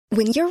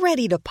When you're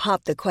ready to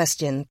pop the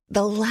question,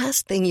 the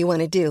last thing you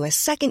want to do is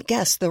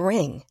second-guess the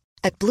ring.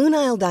 At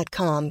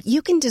BlueNile.com,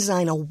 you can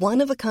design a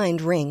one-of-a-kind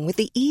ring with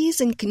the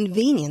ease and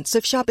convenience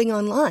of shopping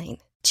online.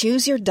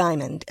 Choose your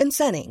diamond and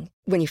setting.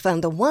 When you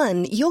find the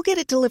one, you'll get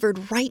it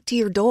delivered right to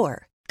your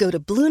door. Go to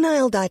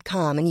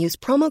BlueNile.com and use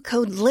promo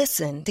code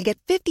LISTEN to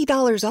get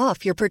 $50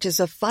 off your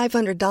purchase of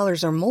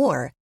 $500 or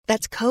more.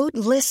 That's code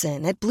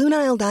LISTEN at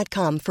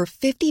BlueNile.com for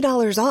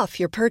 $50 off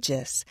your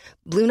purchase.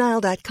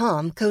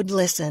 BlueNile.com, code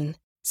LISTEN.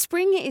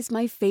 Spring is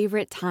my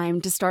favorite time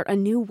to start a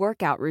new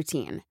workout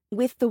routine.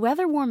 With the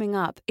weather warming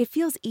up, it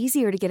feels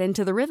easier to get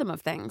into the rhythm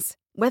of things.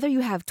 Whether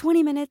you have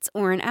 20 minutes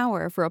or an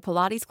hour for a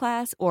Pilates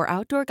class or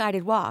outdoor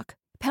guided walk,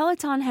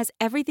 Peloton has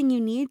everything you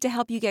need to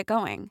help you get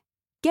going.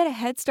 Get a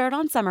head start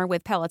on summer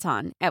with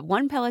Peloton at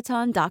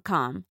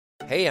onepeloton.com.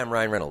 Hey, I'm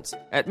Ryan Reynolds.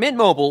 At Mint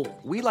Mobile,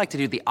 we like to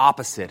do the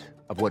opposite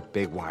of what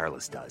Big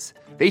Wireless does.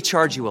 They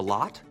charge you a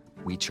lot,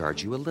 we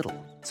charge you a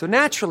little. So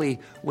naturally,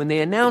 when they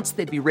announced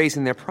they'd be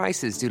raising their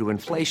prices due to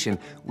inflation,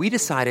 we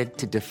decided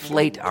to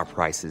deflate our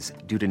prices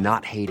due to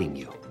not hating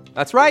you.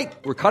 That's right.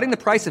 We're cutting the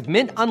price of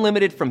Mint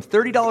Unlimited from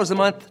 $30 a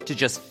month to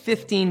just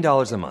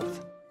 $15 a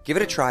month. Give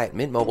it a try at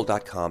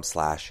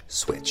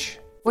mintmobile.com/switch.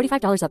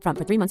 $45 up front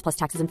for 3 months plus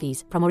taxes and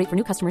fees. Promo rate for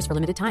new customers for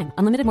limited time.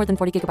 Unlimited more than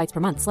 40 gigabytes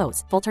per month.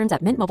 Slows full terms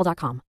at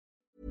mintmobile.com.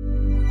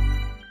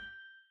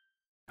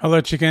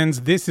 Hello,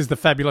 chickens. This is the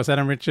fabulous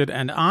Adam Richard,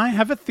 and I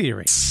have a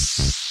theory.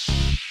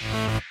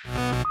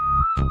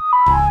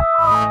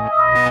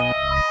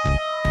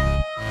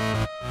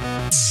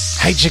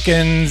 Hey,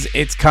 chickens.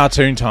 It's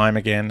cartoon time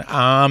again.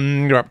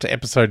 We're up to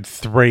episode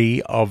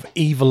 3 of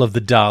Evil of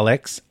the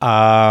Daleks.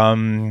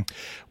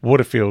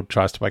 Waterfield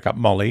tries to wake up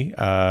Molly.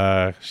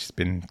 She's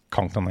been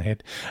conked on the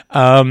head.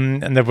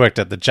 And they've worked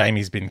out that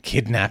Jamie's been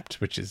kidnapped,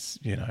 which is,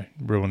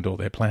 ruined all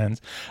their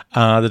plans.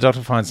 The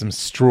Doctor finds some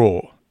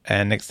straw.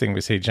 And next thing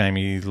we see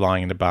Jamie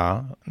lying in a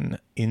bar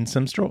in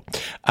some straw.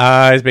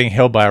 He's being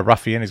held by a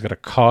ruffian. He's got a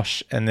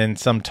cosh. And then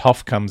some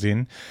toff comes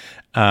in.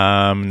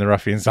 And the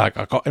ruffian's like,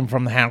 I got him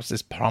from the house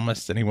as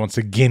promised. And he wants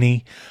a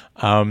guinea.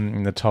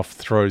 And the toff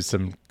throws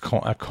a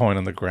coin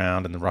on the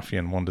ground. And the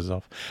ruffian wanders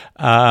off.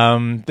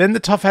 Then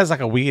the toff has like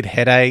a weird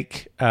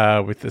headache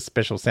with a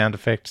special sound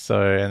effect.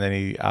 And then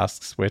he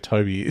asks where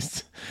Toby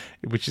is,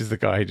 which is the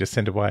guy he just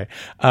sent away.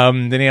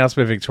 Then he asks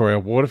where Victoria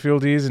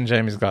Waterfield is, and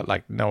Jamie's got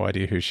like no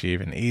idea who she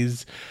even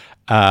is.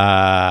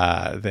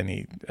 Then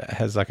he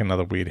has like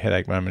another weird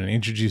headache moment and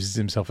introduces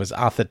himself as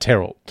Arthur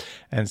Terrell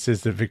and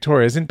says that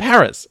Victoria's in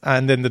Paris.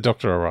 And then the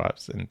Doctor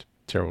arrives and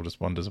Terrell just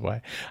wanders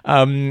away.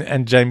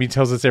 And Jamie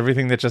tells us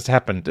everything that just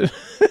happened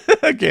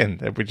again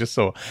that we just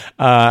saw.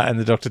 And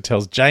the Doctor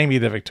tells Jamie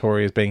that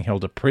Victoria is being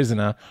held a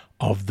prisoner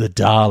of the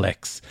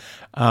Daleks.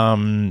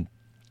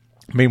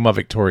 Meanwhile,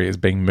 Victoria is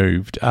being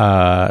moved. She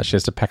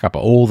has to pack up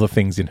all the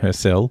things in her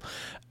cell.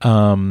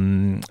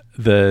 The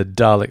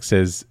Dalek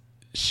says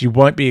she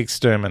won't be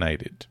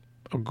exterminated.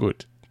 Oh,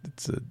 good.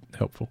 It's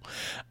helpful.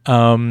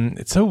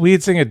 It's so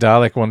weird seeing a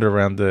Dalek wander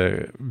around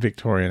the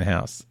Victorian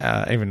house,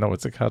 even though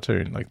it's a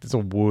cartoon. Like, there's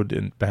all wood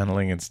and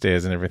paneling and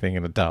stairs and everything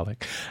in a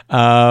Dalek.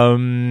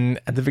 And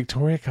the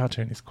Victoria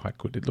cartoon is quite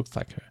good. It looks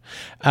like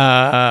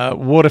her.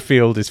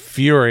 Waterfield is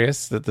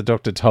furious that the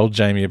Doctor told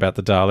Jamie about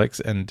the Daleks,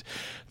 and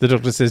the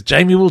Doctor says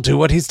Jamie will do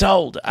what he's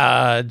told.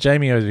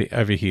 Jamie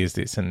overhears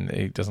this, and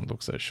he doesn't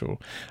look so sure.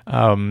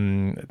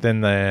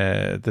 Then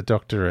the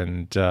Doctor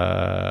and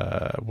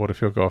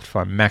Waterfield go off to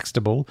find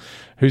Maxtable,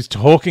 who's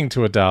talking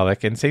to a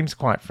Dalek and seems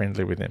quite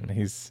friendly with him.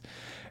 He's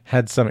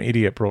had some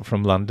idiot brought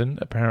from London,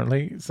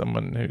 apparently,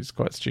 someone who's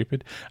quite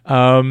stupid.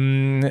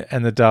 And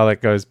the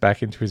Dalek goes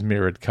back into his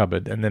mirrored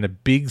cupboard, and then a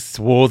big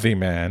swarthy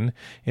man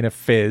in a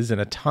fez and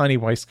a tiny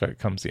waistcoat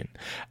comes in.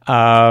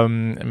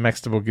 And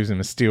Maxtable gives him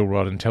a steel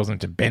rod and tells him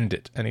to bend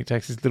it, and he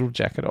takes his little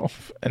jacket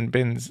off and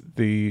bends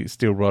the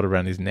steel rod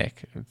around his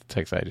neck. It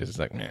takes ages. It's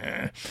like,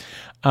 nah.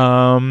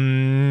 I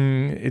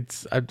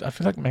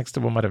feel like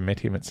Maxtable might have met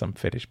him at some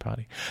fetish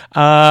party.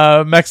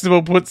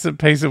 Maxtable puts a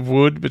piece of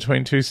wood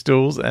between two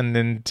stools and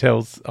then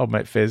tells old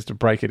mate Fez to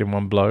break it in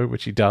one blow,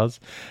 which he does.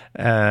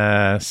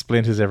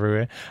 Splinters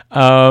everywhere.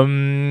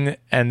 And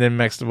then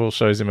Maxtable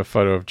shows him a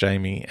photo of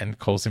Jamie and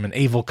calls him an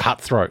evil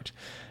cutthroat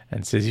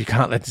and says, you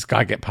can't let this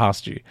guy get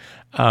past you.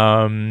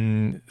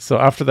 So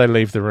after they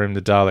leave the room,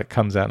 the Dalek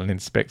comes out and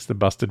inspects the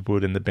busted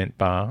wood in the bent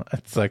bar.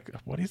 It's like,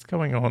 what is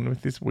going on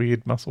with this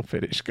weird muscle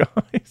fetish,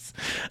 guys?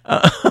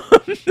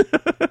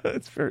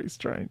 It's very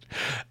strange.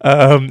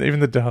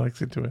 Even the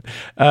Dalek's into it.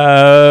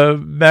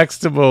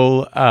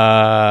 Maxtable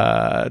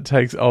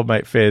takes old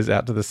mate Fez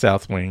out to the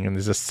south wing, and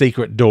there's a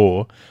secret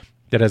door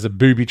that has a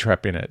booby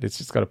trap in it. It's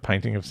just got a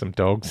painting of some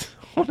dogs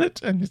on it,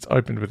 and it's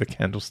opened with a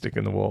candlestick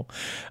in the wall.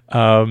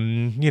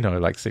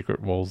 Like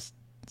secret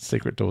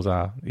doors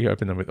are. You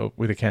open them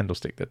with a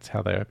candlestick. That's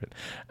how they open.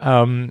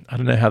 I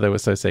don't know how they were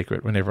so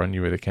secret when everyone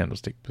knew where the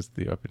candlestick was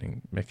the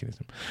opening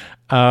mechanism.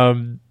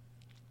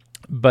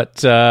 But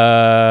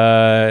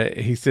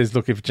he says,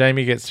 look, if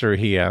Jamie gets through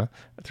here,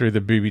 through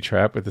the booby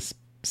trap with the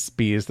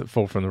spears that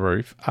fall from the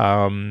roof.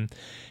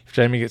 If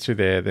Jamie gets through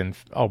there, then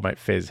old mate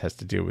Fez has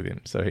to deal with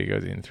him, so he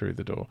goes in through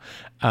the door.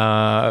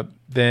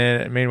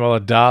 Then, meanwhile,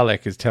 a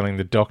Dalek is telling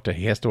the Doctor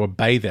he has to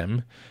obey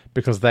them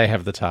because they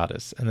have the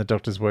TARDIS, and the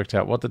Doctor's worked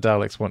out what the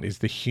Daleks want is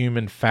the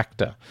human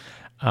factor,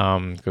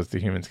 because the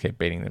humans keep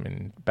beating them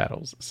in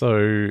battles.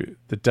 So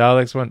the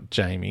Daleks want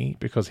Jamie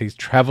because he's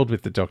travelled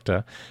with the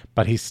Doctor,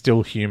 but he's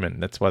still human.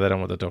 That's why they don't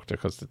want the Doctor,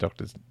 because the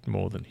Doctor's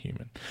more than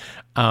human.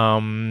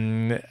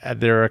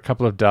 There are a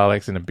couple of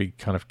Daleks in a big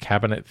kind of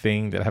cabinet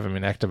thing that haven't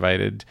been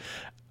activated.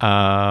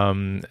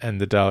 And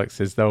the Dalek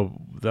says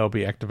they'll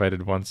be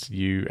activated once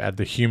you add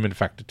the human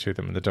factor to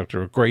them, and the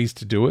Doctor agrees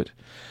to do it.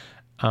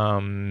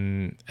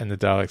 And the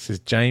Dalek says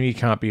Jamie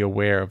can't be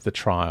aware of the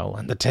trial,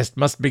 and the test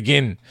must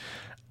begin.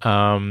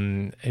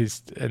 And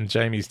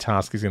Jamie's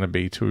task is going to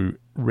be to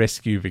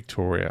rescue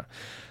Victoria.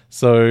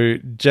 So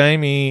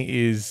Jamie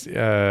is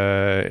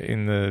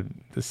in the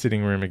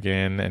sitting room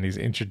again, and he's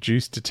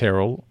introduced to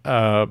Terrell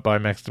by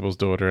Maxtable's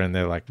daughter, and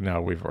they're like,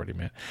 no, we've already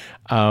met.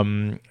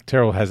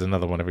 Terrell has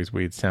another one of his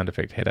weird sound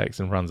effect headaches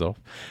and runs off.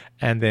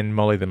 And then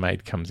Molly the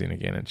maid comes in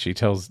again, and she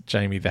tells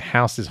Jamie the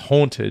house is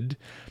haunted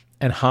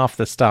and half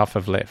the staff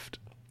have left.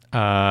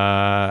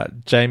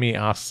 Jamie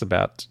asks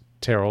about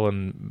Terrell,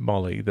 and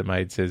Molly, the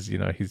maid, says,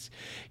 he's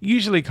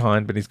usually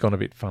kind, but he's gone a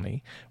bit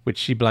funny, which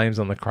she blames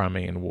on the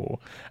Crimean War.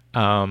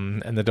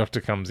 And the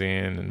Doctor comes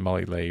in, and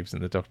Molly leaves,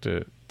 and the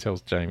Doctor tells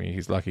Jamie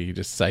he's lucky he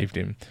just saved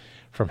him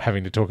from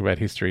having to talk about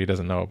history he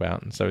doesn't know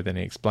about. And so then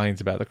he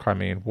explains about the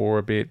Crimean War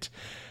a bit.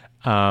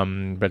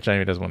 But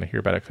Jamie doesn't want to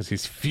hear about it because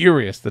he's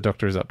furious the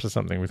Doctor is up to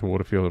something with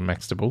Waterfield and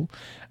Maxtable,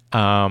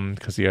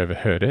 because he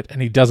overheard it,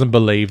 and he doesn't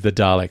believe the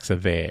Daleks are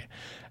there.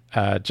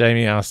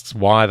 Jamie asks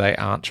why they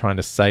aren't trying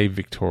to save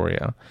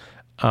Victoria,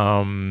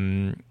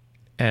 and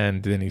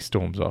then he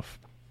storms off.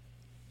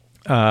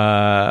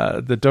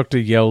 The Doctor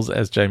yells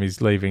as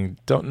Jamie's leaving,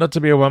 not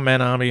to be a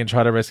one-man army and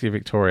try to rescue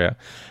Victoria.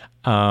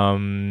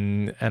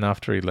 And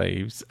after he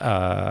leaves,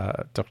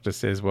 Doctor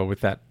says, well,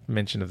 with that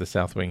mention of the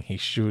South Wing, he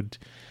should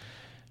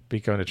be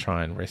going to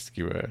try and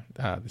rescue her.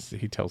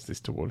 He tells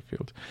this to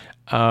Waterfield.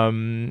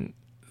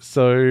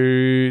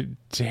 So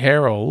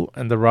Terrell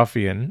and the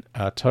ruffian,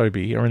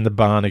 Toby, are in the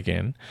barn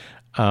again.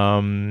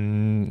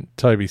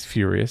 Toby's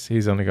furious.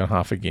 He's only got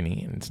half a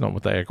guinea, and it's not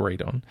what they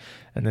agreed on.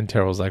 And then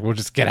Terrell's like, well,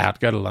 just get out,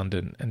 go to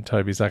London. And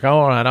Toby's like, oh,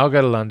 all right, I'll go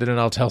to London and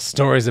I'll tell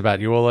stories about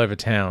you all over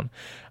town.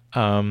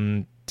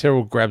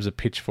 Terrell grabs a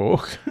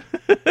pitchfork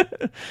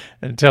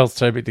and tells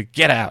Toby to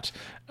get out.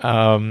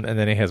 And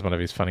then he has one of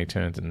his funny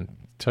turns, and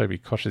Toby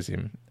coshes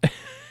him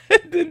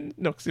and then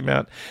knocks him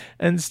out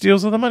and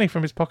steals all the money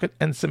from his pocket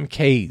and some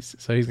keys.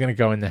 So he's going to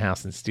go in the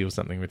house and steal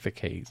something with the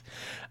keys.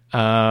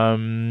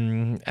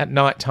 At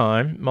night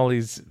time,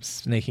 Molly's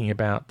sneaking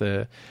about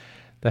the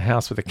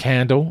house with a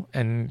candle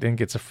and then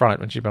gets a fright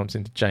when she bumps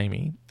into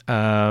Jamie.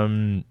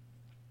 But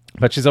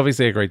she's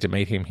obviously agreed to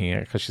meet him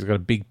here because she's got a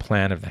big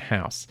plan of the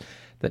house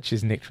that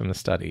she's nicked from the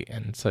study.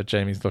 And so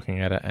Jamie's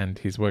looking at it, and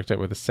he's worked out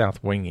where the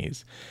South Wing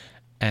is.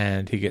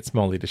 And he gets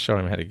Molly to show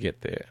him how to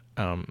get there.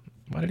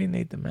 Why did he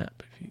need the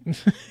map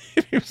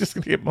if he was just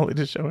going to get Molly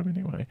to show him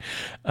anyway?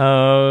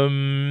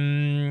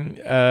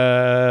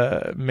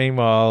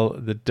 Meanwhile,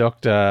 the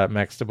Doctor,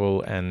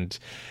 Maxtable, and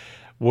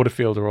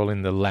Waterfield are all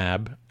in the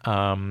lab.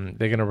 They're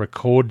going to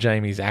record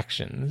Jamie's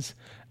actions,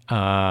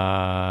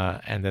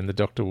 and then the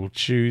Doctor will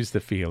choose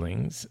the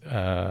feelings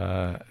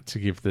to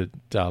give the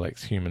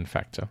Daleks human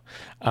factor.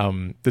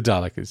 The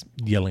Dalek is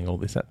yelling all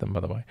this at them, by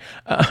the way,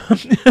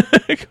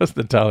 because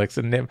the Daleks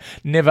are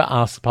never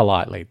ask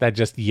politely. They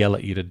just yell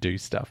at you to do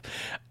stuff.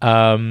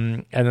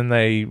 And then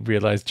they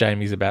realise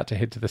Jamie's about to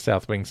head to the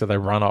South Wing, so they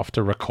run off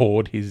to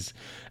record his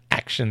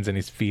actions and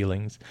his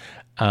feelings.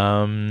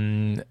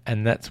 And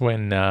that's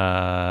when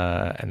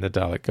and the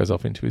Dalek goes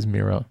off into his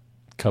mirror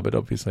cupboard,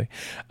 obviously.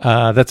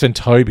 That's when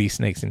Toby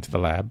sneaks into the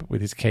lab with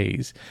his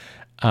keys,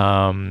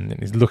 and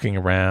he's looking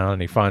around,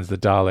 and he finds the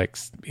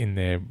Daleks in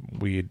their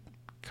weird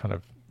kind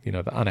of, the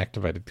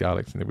unactivated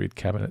Daleks in the weird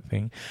cabinet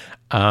thing.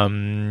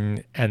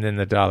 And then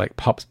the Dalek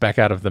pops back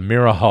out of the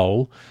mirror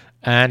hole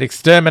and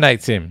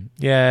exterminates him.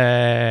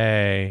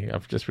 Yay!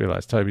 I've just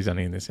realised Toby's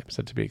only in this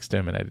episode to be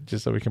exterminated,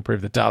 just so we can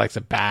prove that Daleks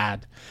are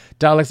bad.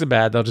 Daleks are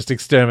bad. They'll just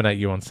exterminate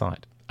you on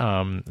sight.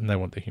 And they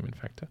want the human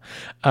factor.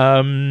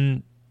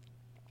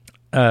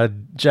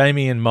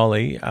 Jamie and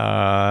Molly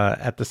are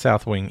at the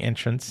South Wing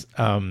entrance,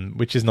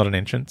 which is not an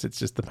entrance, it's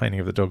just the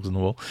painting of the dogs on the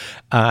wall.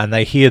 And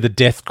they hear the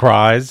death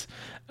cries,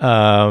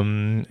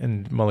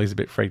 and Molly's a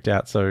bit freaked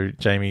out, so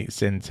Jamie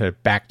sends her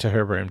back to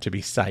her room to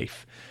be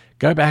safe.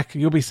 Go back,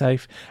 you'll be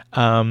safe.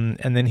 And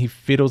then he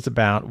fiddles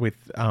about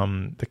with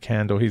the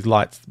candle. He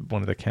lights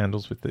one of the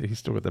candles he's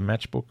still got the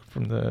matchbook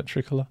from the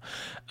Tricolour.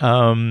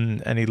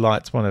 And he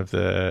lights one of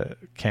the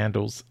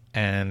candles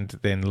and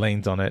then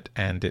leans on it,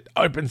 and it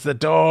opens the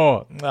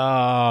door.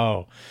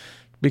 Oh,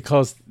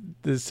 because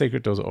the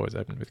secret doors are always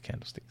open with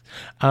candlesticks.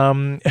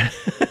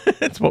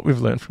 It's what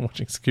we've learned from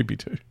watching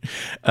Scooby-Doo.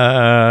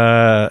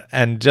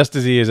 And just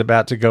as he is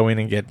about to go in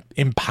and get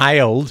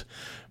impaled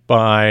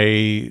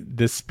by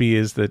the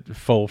spears that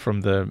fall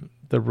from the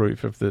the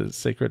roof of the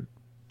secret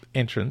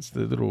entrance,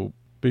 the little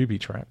booby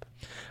trap.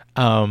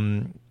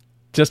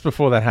 Just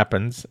before that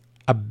happens,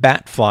 a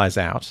bat flies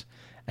out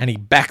and he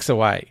backs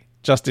away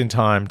just in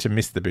time to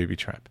miss the booby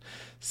trap,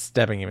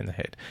 stabbing him in the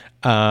head.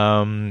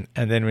 And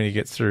then when he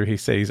gets through, he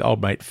sees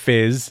old mate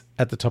Fez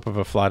at the top of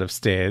a flight of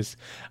stairs.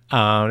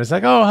 It's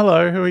like, oh,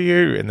 hello, who are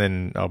you? And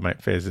then old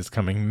mate Fez is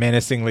coming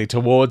menacingly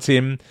towards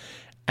him.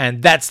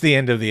 And that's the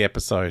end of the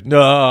episode.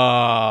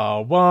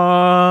 No,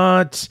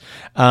 what?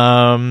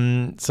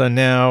 So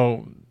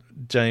now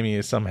Jamie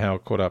is somehow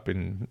caught up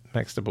in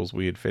Max Stibble's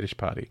weird fetish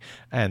party,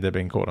 and they're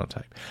being caught on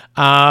tape.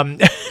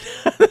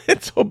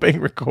 It's all being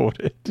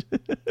recorded.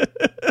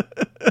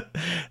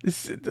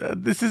 This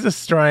is a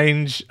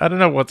strange... I don't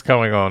know what's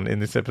going on in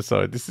this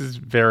episode. This is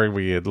very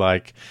weird.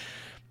 Like,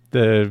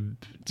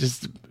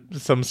 just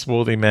some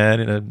swarthy man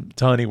in a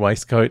tiny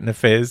waistcoat and a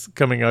fez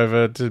coming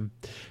over to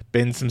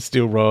bend some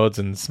steel rods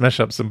and smash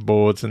up some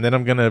boards, and then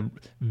I'm going to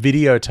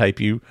videotape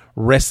you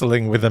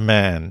wrestling with a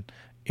man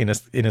in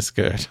a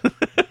skirt.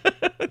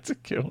 It's a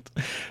kilt.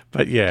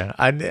 But yeah,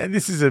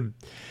 this is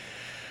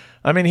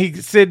I mean, he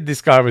said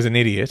this guy was an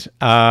idiot,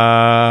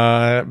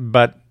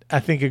 but I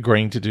think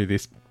agreeing to do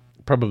this,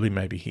 probably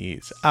maybe he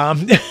is.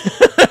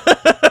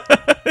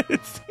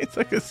 It's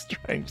like a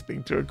strange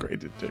thing to agree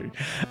to do.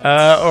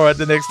 All right,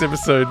 the next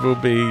episode will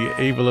be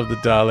Evil of the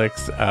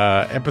Daleks,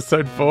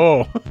 episode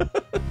 4.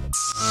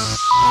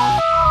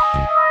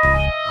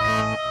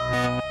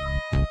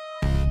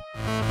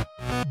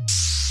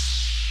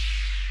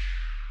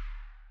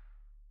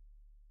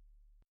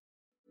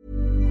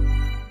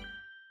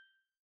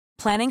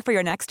 Planning for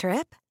your next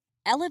trip?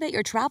 Elevate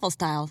your travel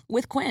style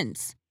with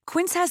Quince.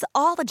 Quince has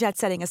all the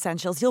jet-setting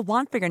essentials you'll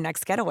want for your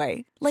next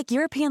getaway, like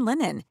European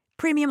linen,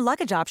 premium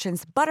luggage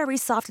options, buttery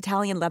soft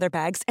Italian leather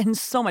bags, and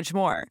so much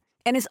more.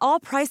 And is all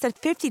priced at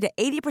 50 to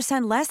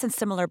 80% less than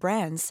similar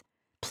brands.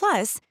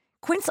 Plus,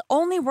 Quince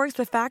only works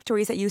with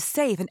factories that use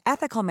safe and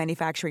ethical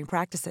manufacturing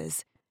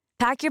practices.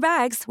 Pack your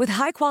bags with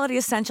high-quality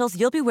essentials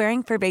you'll be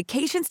wearing for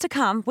vacations to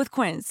come with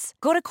Quince.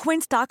 Go to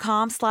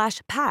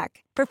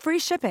quince.com/pack for free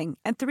shipping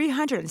and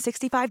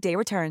 365-day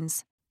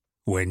returns.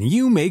 When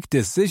you make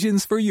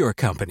decisions for your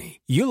company,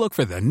 you look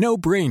for the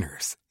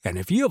no-brainers. And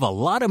if you have a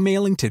lot of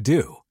mailing to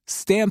do,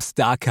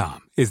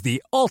 Stamps.com is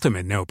the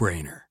ultimate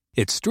no-brainer.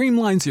 It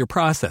streamlines your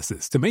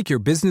processes to make your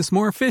business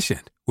more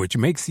efficient, which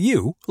makes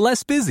you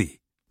less busy.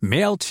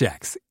 Mail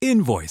checks,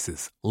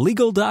 invoices,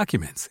 legal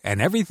documents,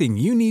 and everything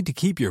you need to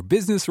keep your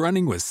business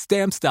running with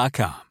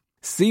Stamps.com.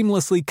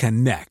 Seamlessly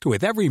connect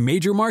with every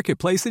major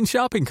marketplace and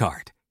shopping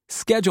cart.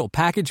 Schedule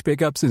package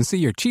pickups and see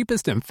your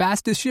cheapest and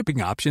fastest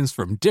shipping options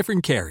from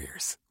different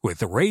carriers,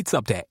 with rates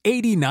up to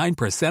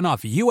 89%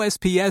 off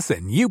USPS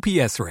and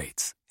UPS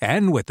rates.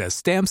 And with the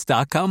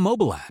Stamps.com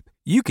mobile app,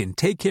 you can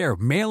take care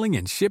of mailing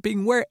and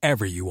shipping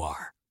wherever you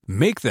are.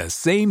 Make the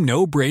same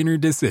no-brainer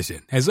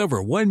decision as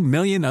over 1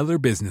 million other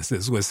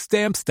businesses with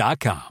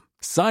Stamps.com.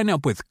 Sign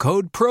up with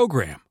code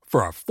PROGRAM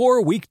for a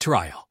 4-week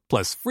trial,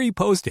 plus free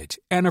postage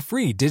and a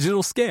free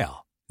digital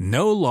scale.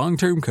 No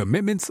long-term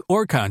commitments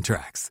or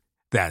contracts.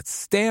 That's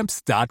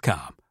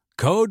Stamps.com.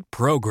 Code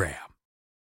PROGRAM.